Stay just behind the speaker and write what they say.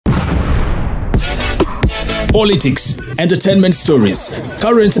politics, entertainment stories,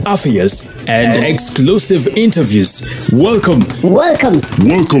 current affairs, and exclusive interviews. Welcome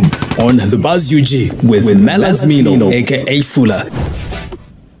on The Buzz UG with Melaz Milo, aka Fula.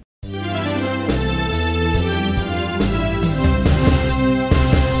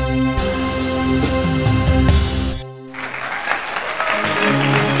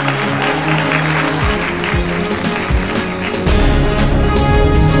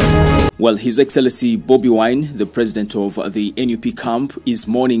 Well, His Excellency Bobi Wine, the president of the NUP camp, is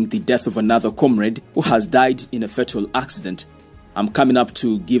mourning the death of another comrade who has died in a fatal accident. I'm coming up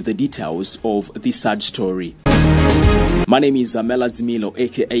to give the details of this sad story. My name is Melaz Milo,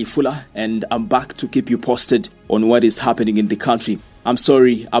 aka Fula, and I'm back to keep you posted on what is happening in the country. I'm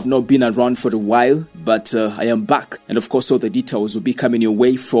sorry, I've not been around for a while, but I am back. And of course, all the details will be coming your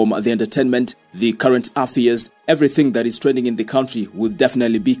way from the entertainment, the current affairs, everything that is trending in the country will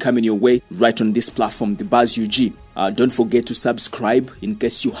definitely be coming your way right on this platform, The Buzz UG. Don't forget to subscribe in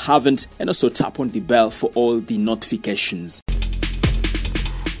case you haven't, and also tap on the bell for all the notifications.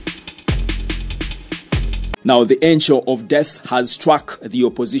 Now, the angel of death has struck the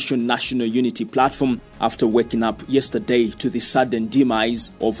opposition National Unity platform after waking up yesterday to the sudden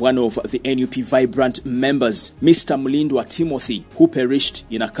demise of one of the NUP Vibrant members, Mr. Mulindwa Timothy, who perished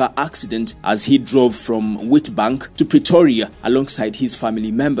in a car accident as he drove from Witbank to Pretoria alongside his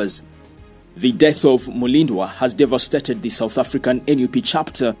family members. The death of Mulindwa has devastated the South African NUP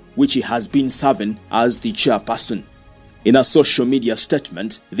chapter, which he has been serving as the chairperson. In a social media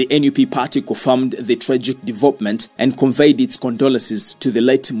statement, the NUP party confirmed the tragic development and conveyed its condolences to the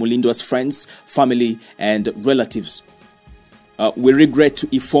late Mulindwa's friends, family, and relatives. We regret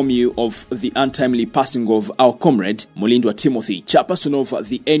to inform you of the untimely passing of our comrade, Mulindwa Timothy, chairperson of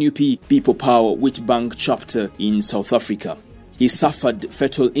the NUP People Power Witbank chapter in South Africa. He suffered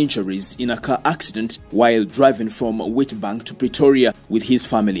fatal injuries in a car accident while driving from Witbank to Pretoria with his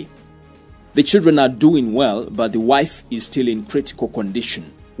family. The children are doing well, but the wife is still in critical condition.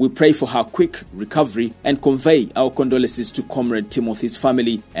 We pray for her quick recovery and convey our condolences to Comrade Timothy's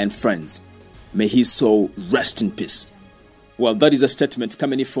family and friends. May his soul rest in peace. Well, that is a statement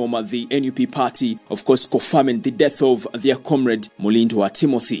coming from the NUP party, of course, confirming the death of their comrade Mulindwa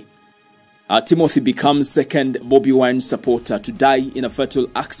Timothy. Timothy becomes second Bobi Wine supporter to die in a fatal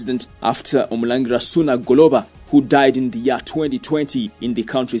accident after Omulangira Suna Goloba, who died in the year 2020 in the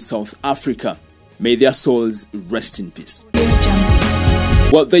country South Africa. May their souls rest in peace.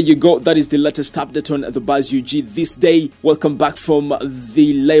 Well, there you go. That is the latest update on The Buzz UG this day. Welcome back from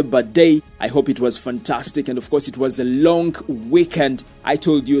the Labor Day. I hope it was fantastic, and of course it was a long weekend. I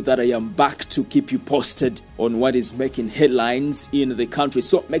told you that I am back to keep you posted on what is making headlines in the country.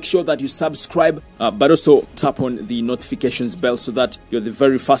 So make sure that you subscribe, but also tap on the notifications bell so that you're the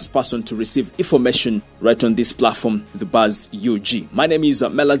very first person to receive information right on this platform, The Buzz UG. My name is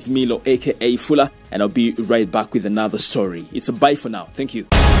Melaz Milo, aka Fula, and I'll be right back with another story. It's a bye for now. Thank you.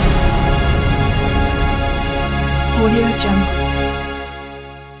 Audio Jungle.